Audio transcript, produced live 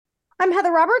I'm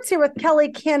Heather Roberts here with Kelly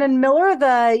Cannon Miller,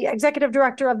 the executive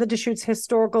director of the Deschutes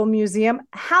Historical Museum.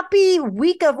 Happy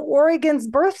week of Oregon's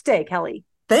birthday, Kelly.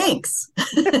 Thanks.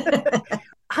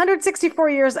 164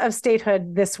 years of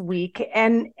statehood this week.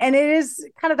 And it is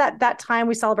kind of that time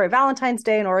we celebrate Valentine's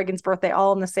Day and Oregon's birthday all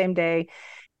on the same day.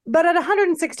 But at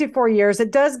 164 years,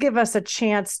 it does give us a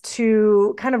chance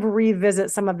to kind of revisit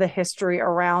some of the history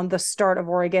around the start of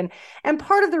Oregon. And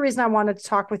part of the reason I wanted to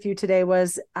talk with you today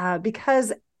was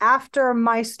because after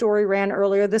my story ran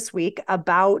earlier this week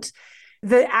about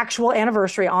the actual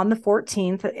anniversary on the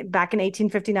 14th, back in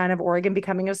 1859, of Oregon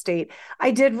becoming a state,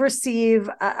 I did receive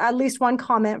at least one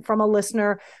comment from a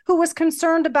listener who was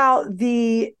concerned about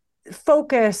the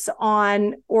focus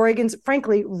on Oregon's,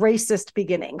 frankly, racist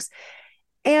beginnings.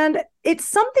 And it's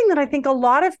something that I think a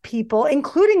lot of people,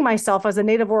 including myself as a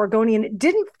native Oregonian,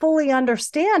 didn't fully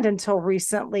understand until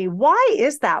recently. Why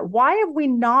is that? Why have we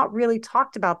not really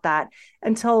talked about that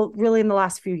until really in the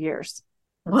last few years?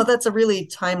 Well, that's a really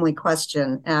timely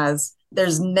question, as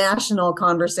there's national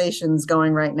conversations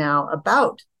going right now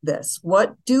about this.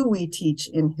 What do we teach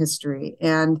in history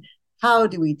and how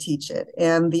do we teach it?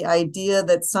 And the idea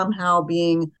that somehow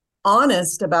being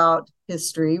honest about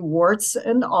history, warts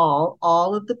and all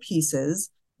of the pieces,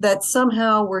 that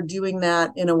somehow we're doing that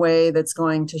in a way that's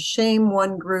going to shame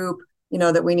one group,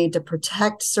 that we need to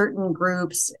protect certain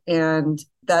groups. And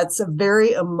that's a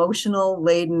very emotional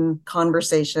laden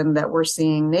conversation that we're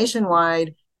seeing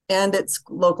nationwide and at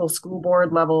local school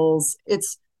board levels.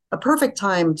 It's a perfect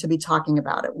time to be talking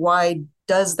about it. Why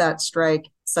does that strike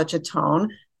such a tone?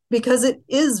 Because it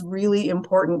is really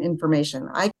important information.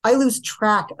 I lose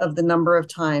track of the number of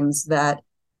times that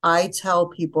I tell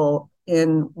people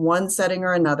in one setting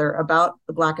or another about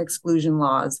the Black exclusion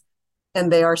laws,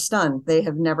 and they are stunned. They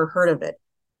have never heard of it.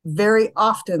 Very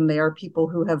often, they are people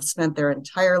who have spent their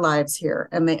entire lives here,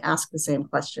 and they ask the same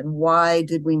question: why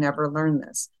did we never learn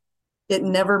this? It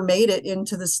never made it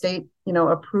into the state,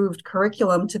 approved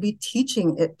curriculum to be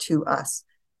teaching it to us.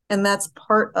 And that's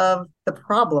part of the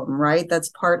problem, right? That's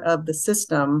part of the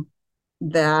system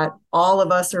that all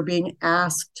of us are being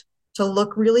asked to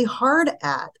look really hard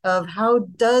at, of how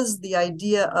does the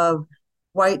idea of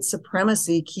white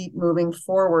supremacy keep moving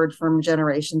forward from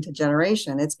generation to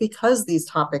generation? It's because these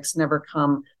topics never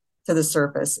come to the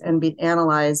surface and be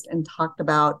analyzed and talked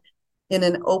about in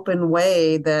an open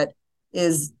way that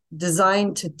is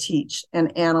designed to teach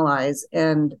and analyze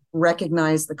and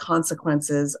recognize the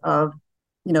consequences of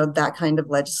that kind of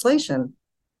legislation.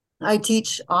 I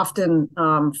teach often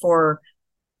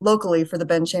locally for the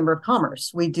Bend Chamber of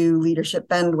Commerce. We do Leadership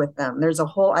Bend with them.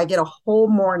 I get a whole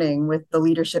morning with the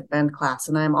Leadership Bend class,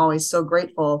 and I'm always so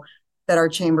grateful that our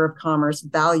Chamber of Commerce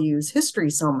values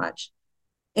history so much.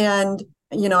 And,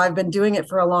 I've been doing it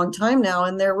for a long time now,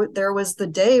 and there was the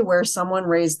day where someone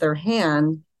raised their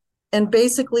hand and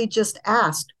basically just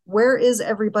asked, where is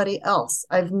everybody else?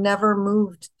 I've never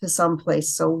moved to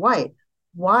someplace so white.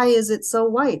 Why is it so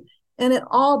white? And it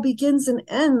all begins and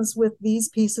ends with these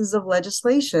pieces of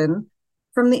legislation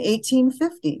from the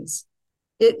 1850s.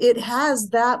 It has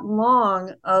that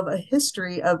long of a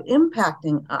history of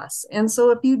impacting us. And so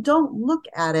if you don't look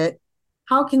at it,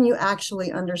 how can you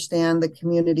actually understand the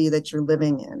community that you're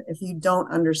living in if you don't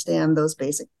understand those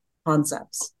basic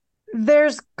concepts?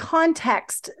 There's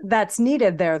context that's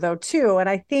needed there, though, too. And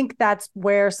I think that's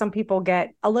where some people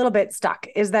get a little bit stuck,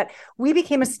 is that we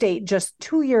became a state just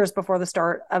 2 years before the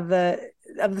start of the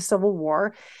Civil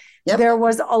War. Yep. There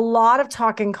was a lot of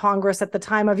talk in Congress at the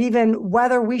time of even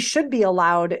whether we should be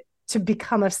allowed to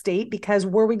become a state, because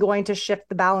were we going to shift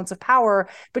the balance of power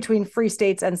between free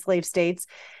states and slave states?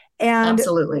 And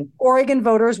absolutely. Oregon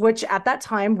voters, which at that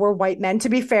time were white men, to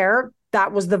be fair,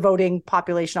 that was the voting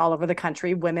population all over the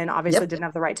country. Women obviously didn't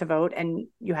have the right to vote, and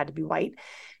you had to be white.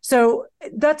 So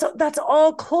that's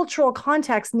all cultural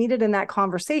context needed in that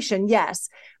conversation, yes.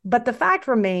 But the fact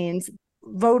remains,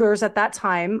 voters at that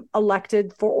time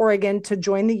elected for Oregon to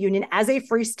join the Union as a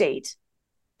free state.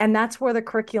 And that's where the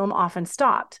curriculum often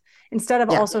stopped. Instead of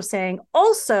also saying,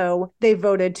 they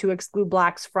voted to exclude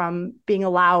Blacks from being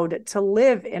allowed to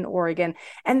live in Oregon.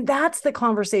 And that's the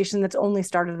conversation that's only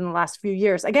started in the last few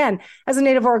years. Again, as a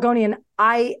native Oregonian,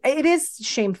 it is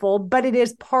shameful, but it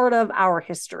is part of our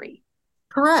history.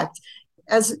 Correct.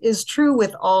 As is true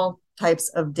with all types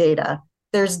of data,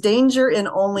 there's danger in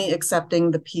only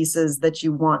accepting the pieces that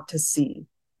you want to see.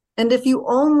 And if you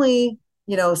only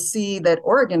see that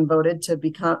Oregon voted to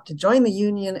join the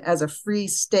Union as a free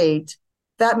state,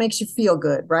 that makes you feel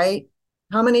good, right?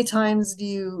 How many times do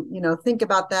you think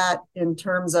about that in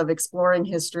terms of exploring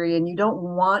history, and you don't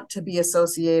want to be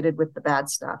associated with the bad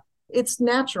stuff? It's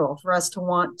natural for us to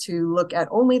want to look at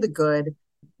only the good,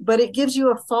 but it gives you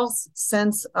a false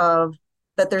sense of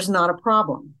that there's not a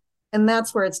problem. And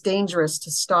that's where it's dangerous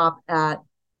to stop at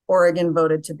Oregon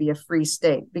voted to be a free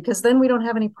state, because then we don't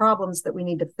have any problems that we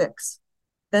need to fix.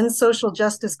 Then social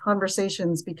justice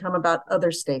conversations become about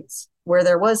other states where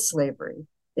there was slavery.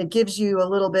 It gives you a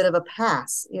little bit of a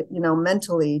pass,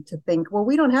 mentally, to think, well,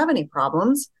 we don't have any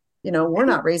problems. We're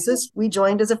not racist. We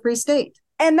joined as a free state.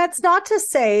 And that's not to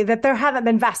say that there haven't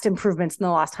been vast improvements in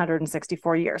the last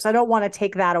 164 years. I don't want to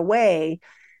take that away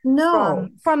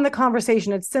from the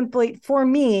conversation. It's simply, for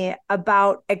me,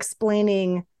 about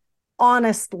explaining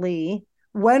honestly,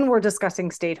 when we're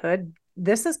discussing statehood,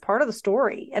 this is part of the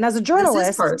story. And as a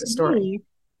journalist, part of the story.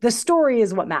 The story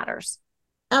is what matters.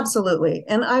 Absolutely.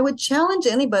 And I would challenge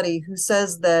anybody who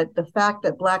says that the fact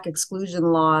that Black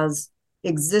exclusion laws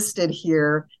existed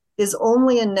here is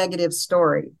only a negative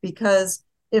story, because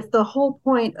if the whole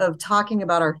point of talking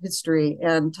about our history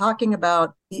and talking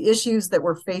about the issues that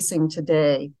we're facing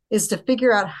today is to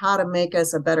figure out how to make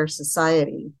us a better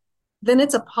society, then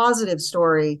it's a positive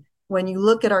story when you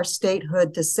look at our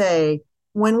statehood to say,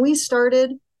 when we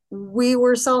started, we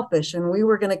were selfish and we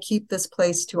were going to keep this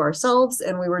place to ourselves,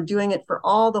 and we were doing it for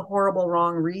all the horrible,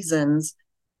 wrong reasons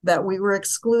that we were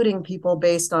excluding people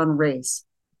based on race.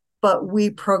 But we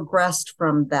progressed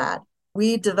from that.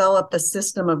 We developed a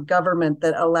system of government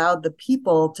that allowed the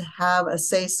people to have a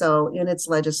say-so in its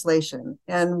legislation.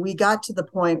 And we got to the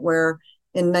point where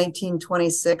in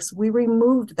 1926, we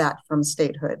removed that from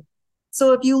statehood.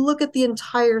 So if you look at the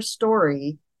entire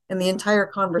story and the entire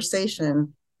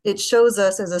conversation, it shows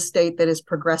us as a state that is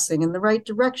progressing in the right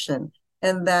direction,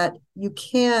 and that you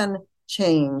can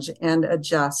change and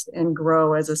adjust and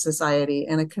grow as a society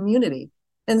and a community.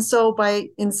 And so by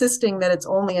insisting that it's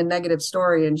only a negative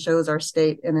story and shows our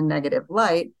state in a negative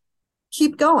light,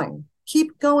 keep going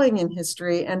in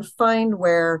history and find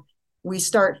where we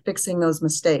start fixing those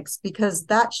mistakes, because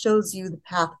that shows you the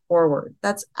path forward.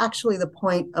 That's actually the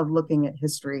point of looking at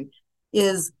history,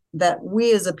 is that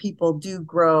we as a people do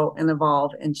grow and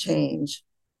evolve and change,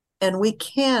 and we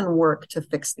can work to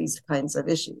fix these kinds of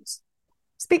issues.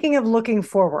 Speaking of looking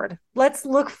forward, let's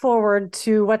look forward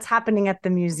to what's happening at the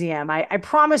museum. I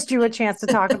promised you a chance to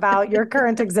talk about your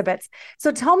current exhibits.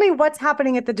 So tell me what's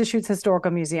happening at the Deschutes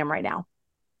Historical Museum right now.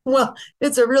 Well,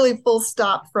 it's a really full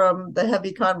stop from the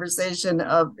heavy conversation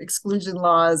of exclusion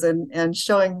laws and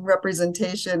showing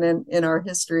representation in our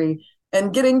history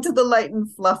and getting to the light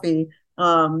and fluffy.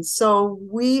 So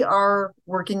we are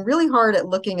working really hard at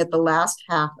looking at the last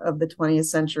half of the 20th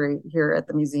century here at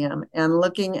the museum, and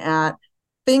looking at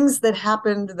things that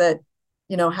happened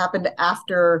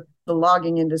after the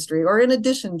logging industry, or in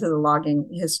addition to the logging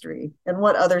history, and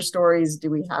what other stories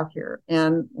do we have here.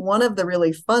 And one of the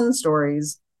really fun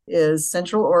stories is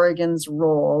Central Oregon's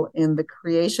role in the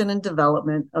creation and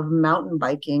development of mountain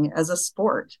biking as a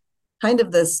sport. Kind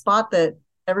of the spot that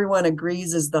everyone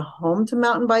agrees is the home to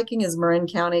mountain biking is Marin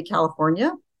County,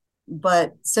 California.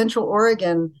 But Central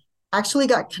Oregon actually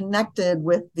got connected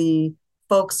with the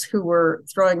folks who were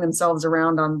throwing themselves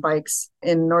around on bikes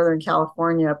in Northern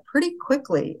California pretty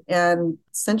quickly. And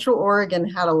Central Oregon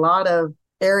had a lot of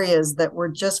areas that were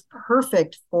just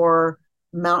perfect for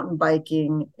mountain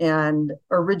biking, and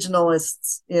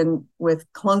originalists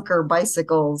with clunker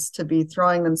bicycles to be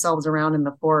throwing themselves around in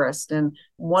the forest. And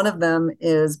one of them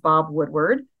is Bob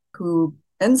Woodward, who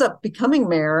ends up becoming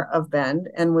mayor of Bend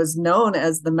and was known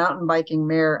as the mountain biking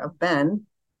mayor of Bend.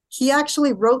 He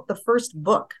actually wrote the first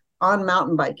book on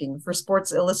mountain biking for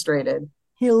Sports Illustrated.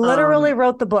 He literally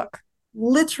wrote the book.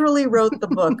 Literally wrote the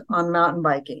book on mountain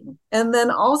biking. And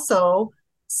then also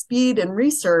Speed and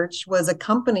Research was a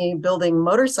company building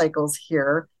motorcycles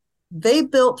here. They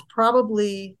built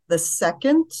probably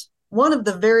one of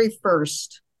the very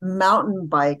first mountain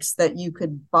bikes that you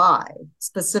could buy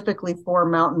specifically for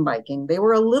mountain biking. They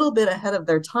were a little bit ahead of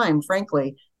their time,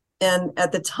 frankly. And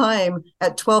at the time,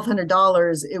 at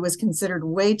 $1,200, it was considered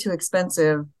way too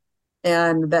expensive,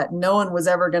 and that no one was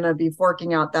ever going to be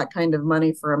forking out that kind of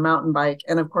money for a mountain bike.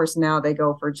 And of course, now they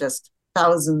go for just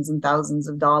thousands and thousands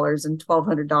of dollars, and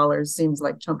 $1,200 seems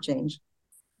like chump change.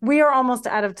 We are almost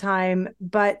out of time,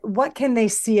 but what can they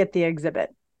see at the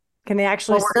exhibit? Can they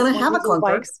actually? Well, we're going to have a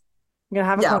clunker. You're gonna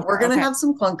have a clunker. We're going to have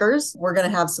some clunkers. We're going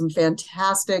to have some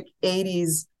fantastic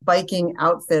 80s biking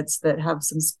outfits that have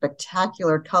some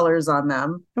spectacular colors on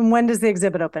them. And when does the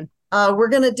exhibit open? We're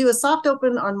going to do a soft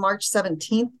open on March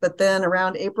 17th, but then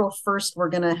around April 1st, we're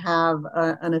going to have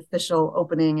an official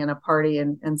opening and a party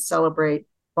and celebrate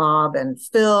Bob and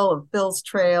Phil of Phil's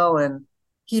Trail and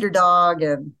Peter Dog.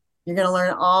 And you're going to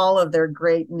learn all of their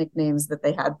great nicknames that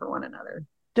they had for one another.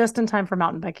 Just in time for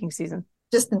mountain biking season.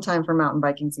 Just in time for mountain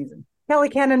biking season. Kelly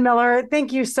Cannon Miller,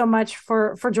 thank you so much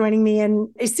for joining me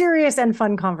in a serious and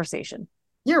fun conversation.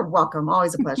 You're welcome.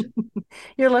 Always a pleasure.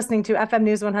 You're listening to FM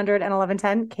News 100 and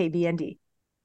 1110 KBND.